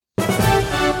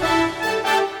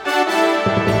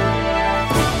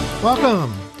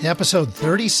Welcome to episode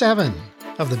 37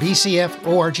 of the BCF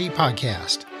ORG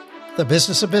podcast, The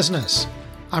Business of Business.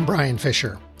 I'm Brian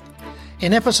Fisher.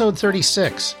 In episode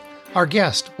 36, our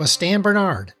guest was Stan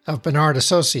Bernard of Bernard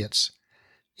Associates.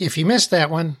 If you missed that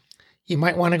one, you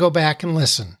might want to go back and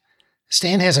listen.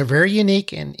 Stan has a very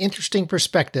unique and interesting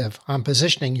perspective on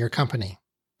positioning your company.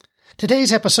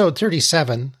 Today's episode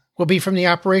 37 will be from the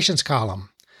operations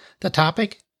column. The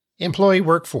topic, employee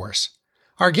workforce.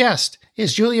 Our guest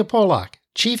is Julia Polak,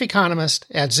 Chief Economist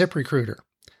at ZipRecruiter.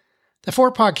 The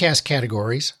four podcast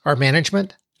categories are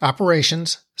management,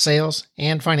 operations, sales,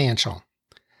 and financial.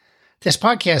 This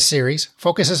podcast series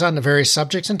focuses on the various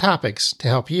subjects and topics to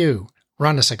help you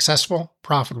run a successful,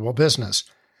 profitable business.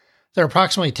 They're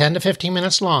approximately 10 to 15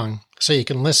 minutes long, so you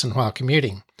can listen while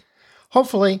commuting.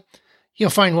 Hopefully, you'll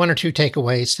find one or two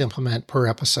takeaways to implement per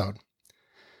episode.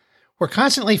 We're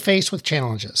constantly faced with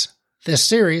challenges. This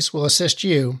series will assist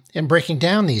you in breaking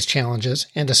down these challenges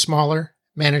into smaller,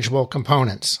 manageable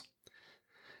components.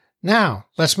 Now,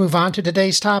 let's move on to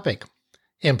today's topic,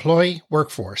 employee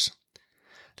workforce.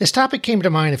 This topic came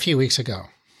to mind a few weeks ago.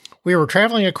 We were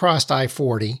traveling across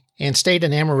I-40 and stayed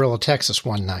in Amarillo, Texas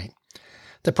one night.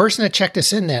 The person that checked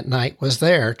us in that night was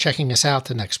there checking us out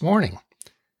the next morning.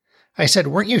 I said,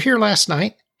 "Weren't you here last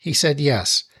night?" He said,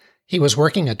 "Yes." He was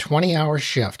working a 20-hour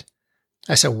shift.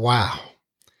 I said, "Wow."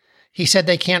 He said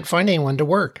they can't find anyone to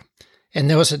work, and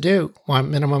those that do want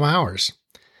minimum hours.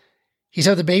 He's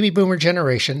of the baby boomer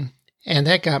generation, and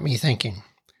that got me thinking.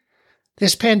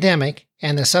 This pandemic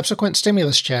and the subsequent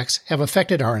stimulus checks have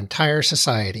affected our entire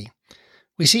society.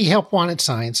 We see help wanted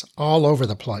signs all over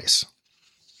the place.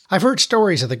 I've heard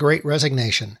stories of the Great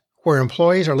Resignation, where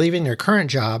employees are leaving their current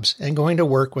jobs and going to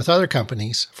work with other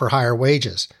companies for higher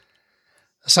wages.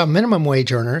 Some minimum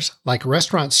wage earners, like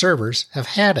restaurant servers, have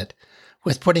had it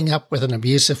with putting up with an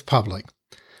abusive public.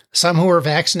 Some who are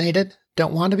vaccinated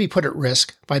don't want to be put at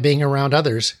risk by being around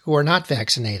others who are not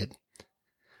vaccinated.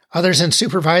 Others in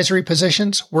supervisory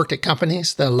positions worked at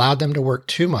companies that allowed them to work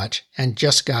too much and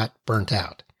just got burnt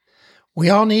out.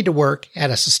 We all need to work at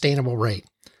a sustainable rate.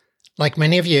 Like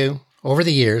many of you, over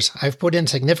the years, I've put in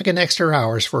significant extra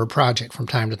hours for a project from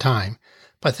time to time,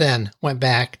 but then went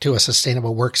back to a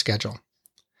sustainable work schedule.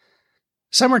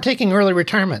 Some are taking early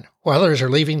retirement, while others are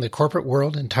leaving the corporate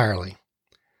world entirely.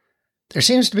 There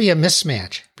seems to be a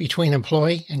mismatch between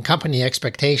employee and company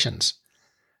expectations.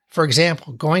 For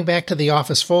example, going back to the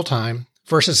office full-time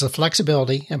versus the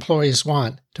flexibility employees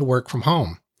want to work from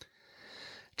home.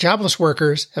 Jobless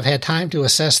workers have had time to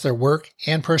assess their work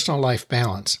and personal life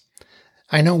balance.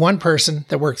 I know one person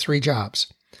that worked 3 jobs,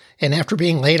 and after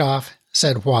being laid off,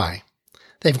 said why.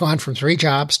 They've gone from 3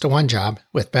 jobs to 1 job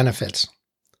with benefits.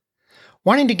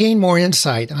 Wanting to gain more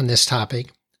insight on this topic,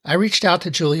 I reached out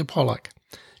to Julia Polak,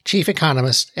 Chief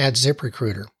Economist at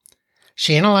ZipRecruiter.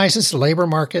 She analyzes the labor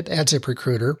market at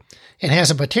ZipRecruiter and has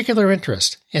a particular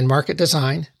interest in market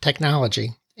design,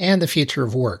 technology, and the future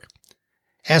of work.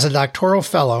 As a doctoral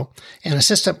fellow and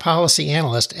assistant policy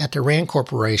analyst at the RAND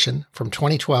Corporation from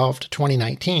 2012 to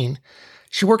 2019,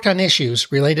 she worked on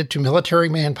issues related to military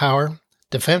manpower,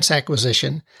 defense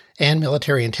acquisition, and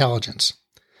military intelligence.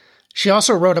 She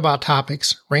also wrote about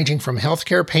topics ranging from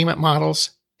healthcare payment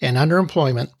models and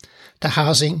underemployment to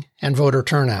housing and voter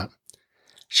turnout.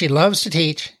 She loves to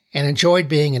teach and enjoyed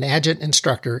being an adjunct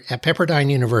instructor at Pepperdine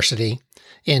University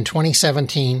in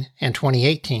 2017 and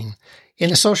 2018 in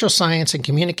the social science and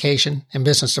communication and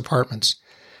business departments,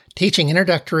 teaching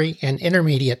introductory and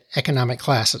intermediate economic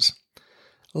classes.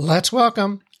 Let's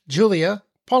welcome Julia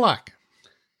Polak.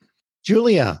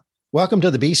 Julia, welcome to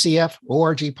the BCF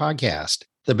ORG podcast,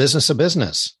 The Business of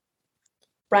Business.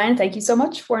 Brian, thank you so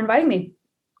much for inviting me.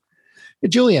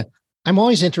 Julia, I'm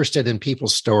always interested in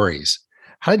people's stories.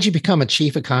 How did you become a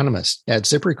chief economist at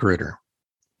ZipRecruiter?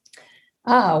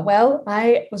 Well,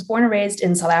 I was born and raised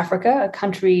in South Africa, a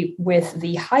country with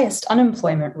the highest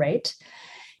unemployment rate.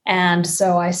 And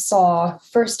so I saw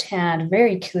firsthand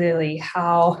very clearly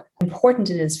how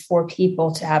important it is for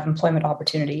people to have employment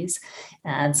opportunities.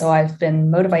 And so I've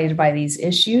been motivated by these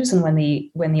issues. And when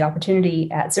the opportunity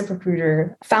at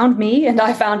ZipRecruiter found me and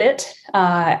I found it,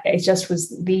 it just was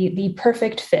the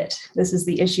perfect fit. This is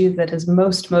the issue that has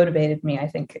most motivated me, I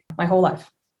think, my whole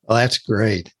life. Well, that's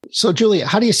great. So, Julia,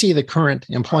 how do you see the current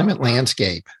employment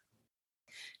landscape?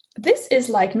 This is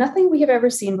like nothing we have ever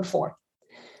seen before.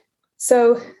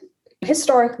 So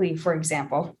historically, for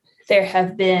example, there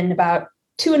have been about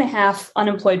 2.5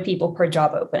 unemployed people per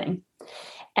job opening.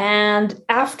 And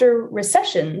after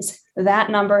recessions,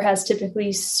 that number has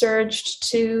typically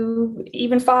surged to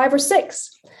even 5 or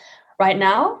 6. Right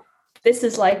now, this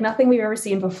is like nothing we've ever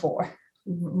seen before.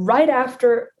 Right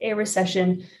after a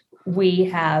recession, we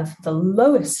have the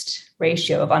lowest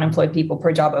ratio of unemployed people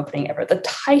per job opening ever, the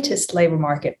tightest labor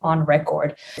market on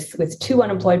record, with 2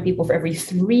 unemployed people for every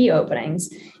 3 openings.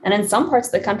 And in some parts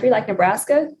of the country, like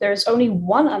Nebraska, there's only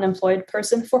 1 unemployed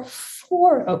person for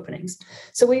 4 openings.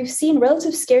 So we've seen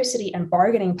relative scarcity and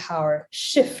bargaining power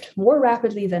shift more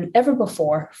rapidly than ever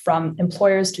before from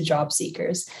employers to job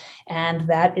seekers. And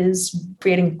that is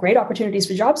creating great opportunities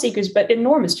for job seekers, but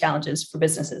enormous challenges for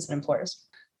businesses and employers.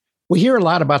 We hear a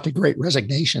lot about the Great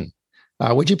Resignation.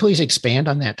 Would you please expand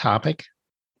on that topic?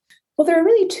 Well, there are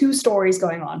really 2 stories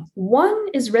going on. One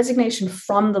is resignation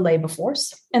from the labor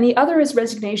force, and the other is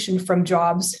resignation from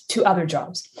jobs to other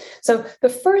jobs. So the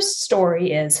first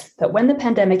story is that when the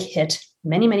pandemic hit,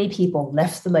 many, many people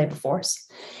left the labor force.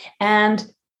 And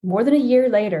more than a year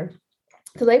later,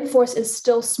 the labor force is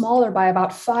still smaller by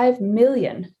about 5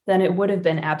 million than it would have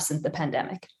been absent the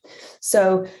pandemic.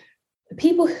 So the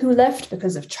people who left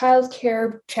because of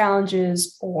childcare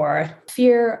challenges or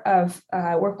fear of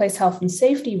workplace health and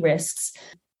safety risks,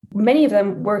 many of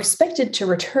them were expected to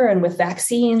return with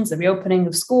vaccines, the reopening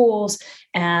of schools,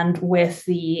 and with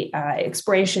the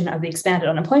expiration of the expanded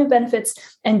unemployment benefits.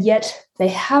 And yet they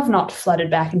have not flooded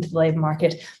back into the labor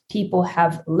market. People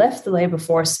have left the labor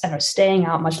force and are staying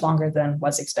out much longer than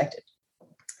was expected.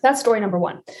 That's story number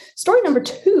 1. Story number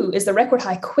 2 is the record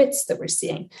high quits that we're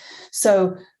seeing.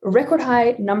 So record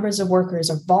high numbers of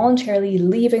workers are voluntarily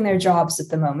leaving their jobs at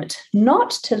the moment, not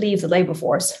to leave the labor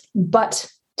force,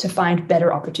 but to find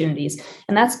better opportunities.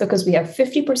 And that's because we have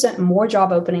 50% more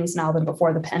job openings now than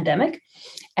before the pandemic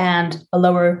and a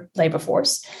lower labor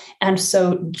force. And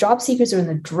so job seekers are in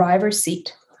the driver's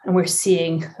seat. And we're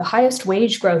seeing the highest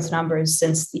wage growth numbers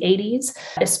since the 80s,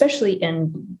 especially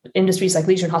in industries like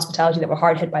leisure and hospitality that were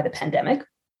hard hit by the pandemic.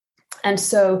 And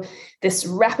so this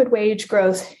rapid wage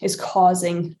growth is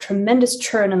causing tremendous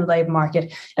churn in the labor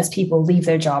market as people leave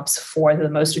their jobs for the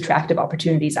most attractive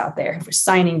opportunities out there, for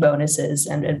signing bonuses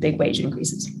and big wage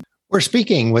increases. We're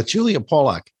speaking with Julia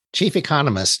Polak, Chief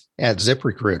Economist at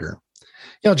ZipRecruiter.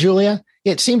 Julia,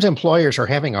 it seems employers are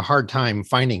having a hard time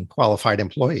finding qualified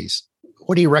employees.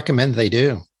 What do you recommend they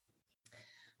do?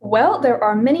 Well, there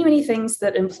are many, many things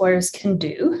that employers can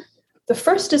do. The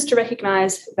first is to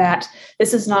recognize that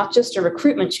this is not just a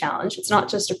recruitment challenge. It's not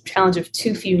just a challenge of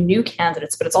too few new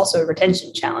candidates, but it's also a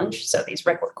retention challenge. So these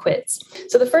record quits.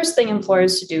 So the first thing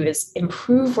employers should do is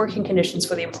improve working conditions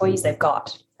for the employees they've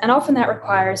got. And often that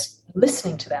requires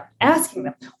listening to them, asking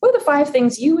them, what are the 5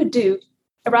 things you would do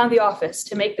around the office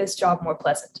to make this job more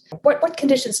pleasant? What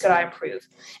conditions could I improve?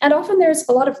 And often there's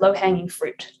a lot of low-hanging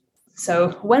fruit.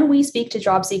 So when we speak to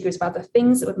job seekers about the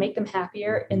things that would make them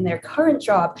happier in their current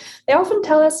job, they often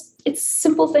tell us it's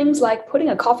simple things like putting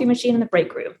a coffee machine in the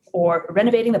break room or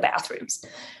renovating the bathrooms.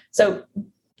 So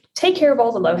take care of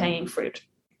all the low-hanging fruit.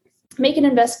 Make an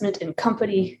investment in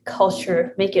company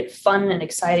culture, make it fun and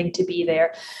exciting to be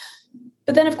there.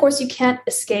 But then, of course, you can't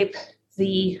escape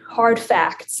the hard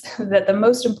facts that the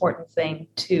most important thing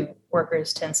to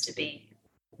workers tends to be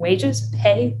wages,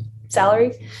 pay,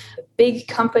 salary. Big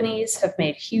companies have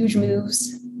made huge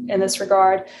moves in this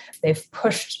regard. They've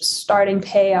pushed starting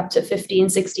pay up to $15,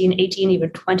 $16, $18, even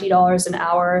 $20 an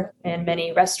hour in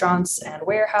many restaurants and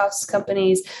warehouse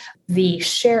companies. The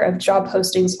share of job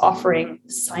postings offering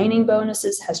signing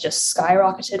bonuses has just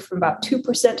skyrocketed from about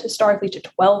 2% historically to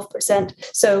 12%.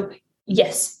 So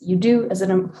yes, you do as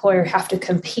an employer have to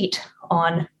compete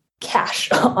on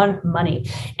cash, on money.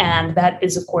 And that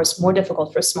is, of course, more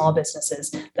difficult for small businesses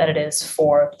than it is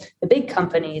for the big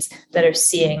companies that are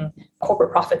seeing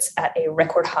corporate profits at a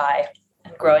record high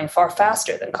and growing far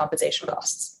faster than compensation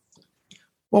costs.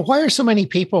 Well, why are so many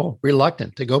people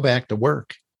reluctant to go back to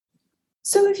work?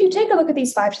 So if you take a look at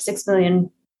these 5 to 6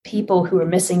 million people who are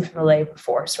missing from the labor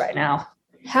force right now,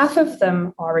 half of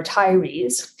them are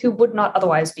retirees who would not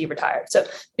otherwise be retired. So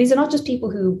these are not just people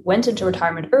who went into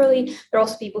retirement early, they're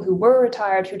also people who were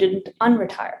retired who didn't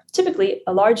unretire. Typically,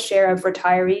 a large share of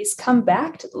retirees come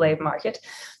back to the labor market,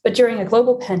 but during a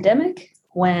global pandemic,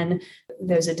 when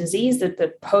there's a disease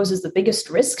that poses the biggest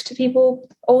risk to people,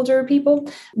 older people,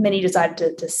 many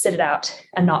decided to sit it out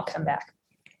and not come back.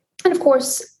 And of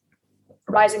course,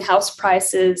 rising house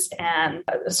prices and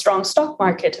a strong stock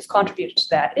market have contributed to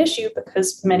that issue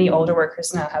because many older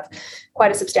workers now have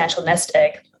quite a substantial nest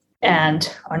egg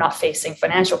and are not facing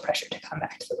financial pressure to come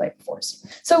back to the labor force.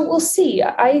 So we'll see.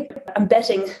 I'm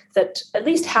betting that at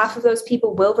least half of those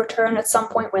people will return at some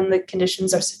point when the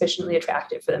conditions are sufficiently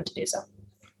attractive for them to do so.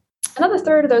 Another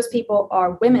third of those people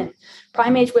are women,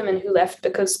 prime-age women who left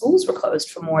because schools were closed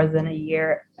for more than a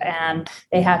year and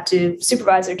they had to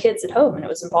supervise their kids at home, and it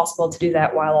was impossible to do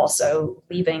that while also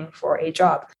leaving for a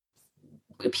job.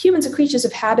 Humans are creatures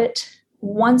of habit.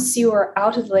 Once you are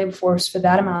out of the labor force for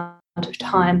that amount of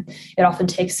time, it often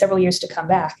takes several years to come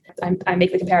back. I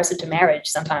make the comparison to marriage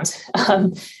sometimes.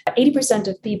 80%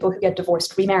 of people who get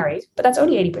divorced remarry, but that's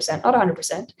only 80%, not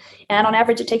 100%. And on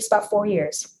average, it takes about 4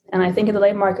 years. And I think in the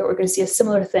labor market, we're going to see a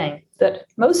similar thing, that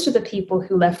most of the people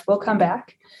who left will come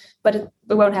back, but it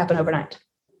won't happen overnight.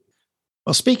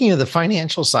 Well, speaking of the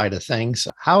financial side of things,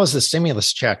 how has the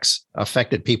stimulus checks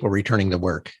affected people returning to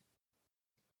work?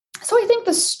 So I think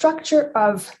the structure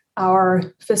of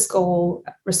our fiscal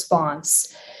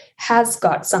response has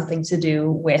got something to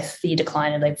do with the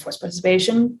decline in labor force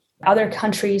participation. Other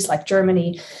countries like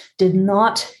Germany did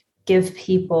not give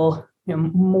people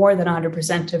more than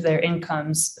 100% of their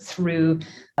incomes through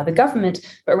the government,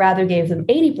 but rather gave them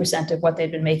 80% of what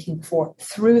they'd been making before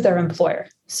through their employer.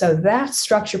 So that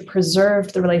structure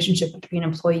preserved the relationship between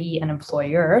employee and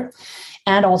employer,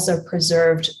 and also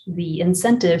preserved the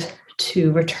incentive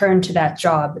to return to that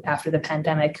job after the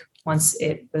pandemic once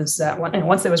there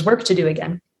was work to do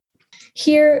again.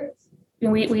 Here,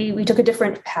 we took a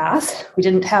different path. We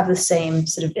didn't have the same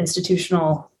sort of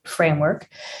institutional framework.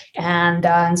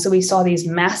 And so we saw these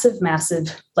massive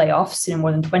layoffs,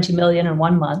 more than 20 million in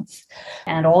 1 month.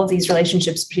 And all of these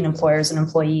relationships between employers and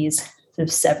employees sort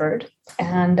of severed.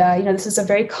 And, this is a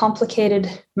very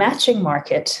complicated matching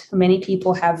market. Many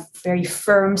people have very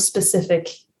firm, specific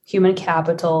human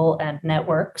capital and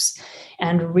networks,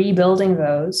 and rebuilding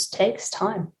those takes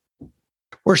time.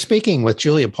 We're speaking with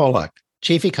Julia Polak,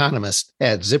 Chief Economist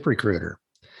at ZipRecruiter.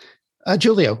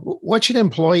 Julia, what should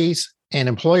employees and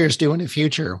employers do in the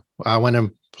future when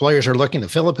employers are looking to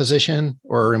fill a position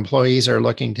or employees are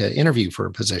looking to interview for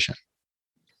a position?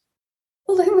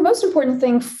 Well, I think the most important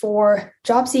thing for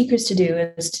job seekers to do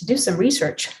is to do some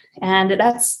research. And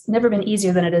that's never been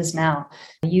easier than it is now.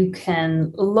 You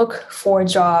can look for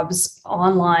jobs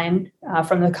online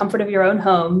from the comfort of your own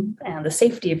home and the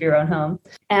safety of your own home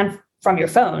and from your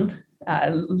phone.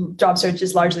 Job search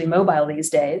is largely mobile these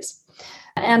days.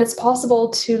 And it's possible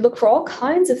to look for all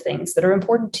kinds of things that are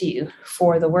important to you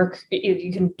for the work.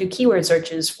 You can do keyword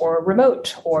searches for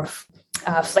remote or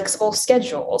flexible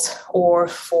schedules, or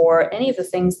for any of the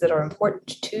things that are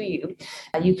important to you.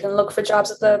 You can look for jobs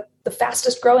at the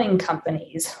fastest growing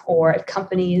companies, or at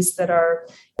companies that are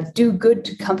do good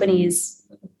to companies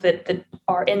that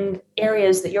are in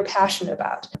areas that you're passionate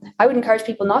about. I would encourage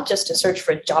people not just to search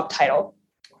for a job title,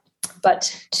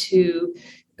 but to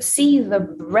see the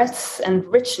breadth and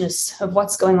richness of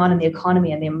what's going on in the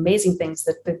economy and the amazing things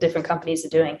that the different companies are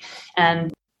doing,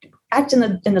 and act in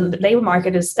the labor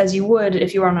market as you would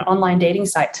if you were on an online dating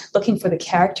site, looking for the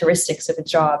characteristics of a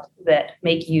job that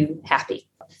make you happy.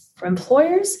 For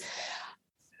employers,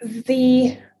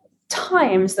 the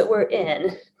times that we're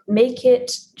in make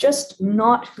it just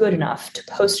not good enough to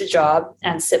post a job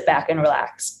and sit back and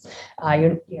relax.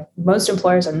 Most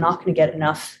employers are not going to get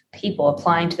enough people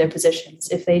applying to their positions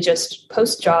if they just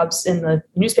post jobs in the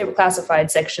newspaper classified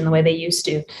section the way they used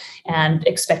to and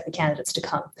expect the candidates to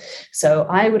come. So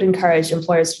I would encourage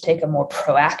employers to take a more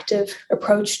proactive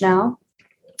approach now.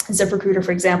 ZipRecruiter,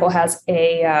 for example, has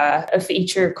a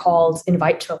feature called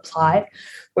Invite to Apply,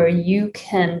 where you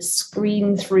can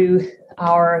screen through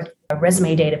our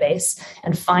resume database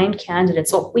and find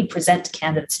candidates. Well, we present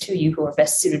candidates to you who are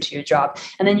best suited to your job,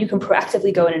 and then you can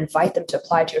proactively go and invite them to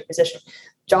apply to your position.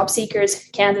 Job seekers,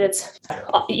 candidates,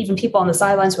 even people on the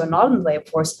sidelines who are not in the labor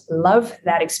force love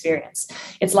that experience.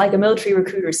 It's like a military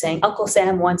recruiter saying, Uncle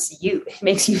Sam wants you. It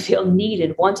makes you feel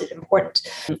needed, wanted, important.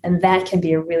 And that can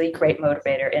be a really great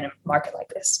motivator in a market like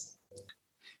this.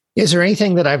 Is there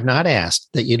anything that I've not asked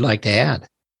that you'd like to add?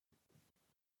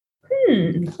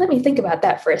 Let me think about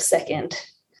that for a second.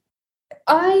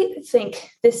 I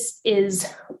think this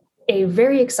is a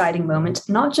very exciting moment,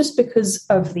 not just because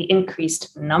of the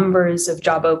increased numbers of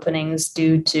job openings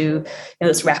due to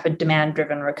this rapid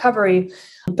demand-driven recovery,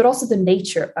 but also the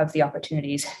nature of the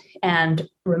opportunities. And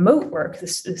remote work,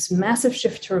 this massive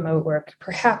shift to remote work,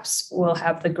 perhaps will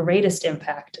have the greatest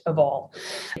impact of all.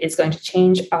 It's going to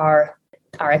change our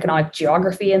economic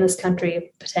geography in this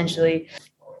country, potentially.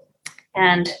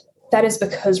 And that is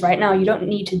because right now you don't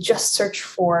need to just search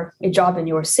for a job in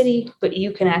your city, but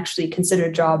you can actually consider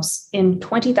jobs in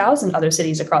 20,000 other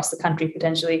cities across the country,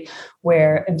 potentially,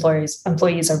 where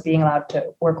employees are being allowed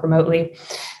to work remotely.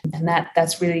 And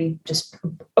that's really just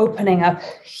opening up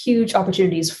huge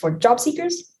opportunities for job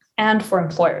seekers and for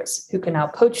employers who can now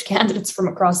poach candidates from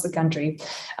across the country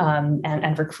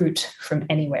and recruit from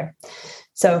anywhere.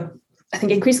 So I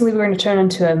think increasingly we're going to turn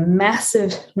into a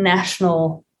massive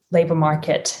national labor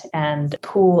market and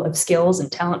pool of skills and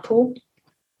talent pool.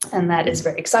 And that is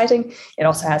very exciting. It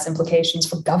also has implications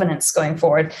for governance going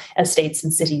forward as states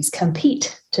and cities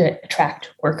compete to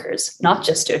attract workers, not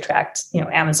just to attract,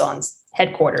 Amazon's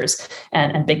headquarters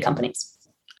and big companies.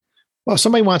 Well, if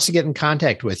somebody wants to get in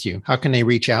contact with you, how can they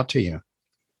reach out to you?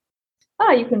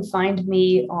 You can find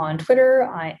me on Twitter.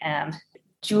 I am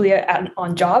Julia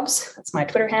on Jobs. That's my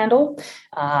Twitter handle.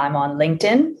 I'm on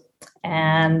LinkedIn.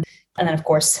 And then, of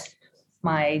course,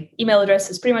 my email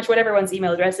address is pretty much what everyone's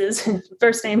email address is.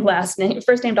 First name, last name,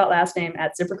 first name.last name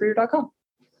 @ZipRecruiter.com.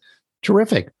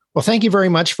 Terrific. Well, thank you very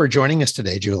much for joining us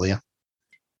today, Julia.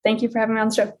 Thank you for having me on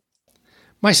the show.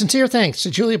 My sincere thanks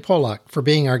to Julia Polak for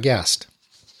being our guest.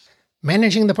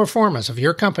 Managing the performance of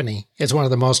your company is one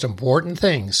of the most important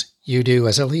things you do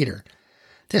as a leader.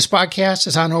 This podcast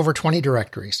is on over 20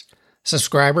 directories.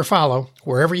 Subscribe or follow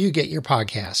wherever you get your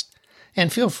podcast.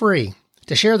 And feel free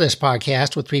to share this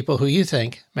podcast with people who you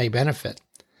think may benefit.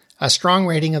 A strong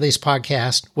rating of these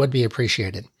podcasts would be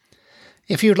appreciated.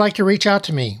 If you'd like to reach out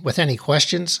to me with any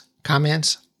questions,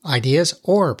 comments, ideas,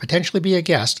 or potentially be a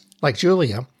guest like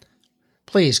Julia,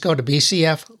 please go to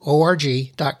bcforg.com.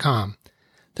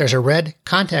 There's a red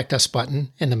Contact Us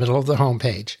button in the middle of the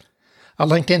homepage. A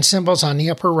LinkedIn symbol's on the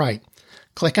upper right.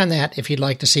 Click on that if you'd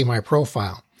like to see my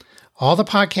profile. All the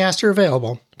podcasts are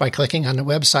available by clicking on the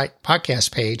website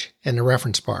podcast page in the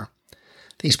reference bar.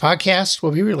 These podcasts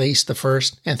will be released the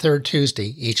first and third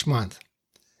Tuesday each month.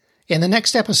 In the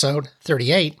next episode,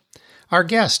 38, our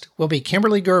guest will be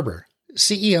Kimberly Gerber,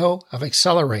 CEO of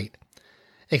Accelerate.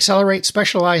 Accelerate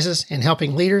specializes in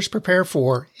helping leaders prepare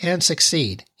for and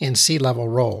succeed in C-level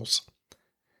roles.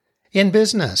 In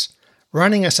business,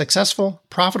 running a successful,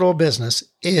 profitable business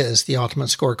is the ultimate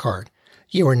scorecard.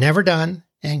 You are never done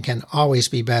and can always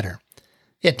be better.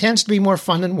 It tends to be more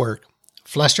fun than work,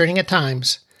 frustrating at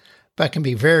times, but can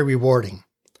be very rewarding.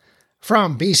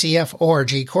 From BCF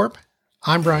ORG Corp.,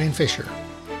 I'm Brian Fisher,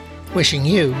 wishing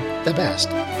you the best.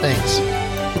 Thanks.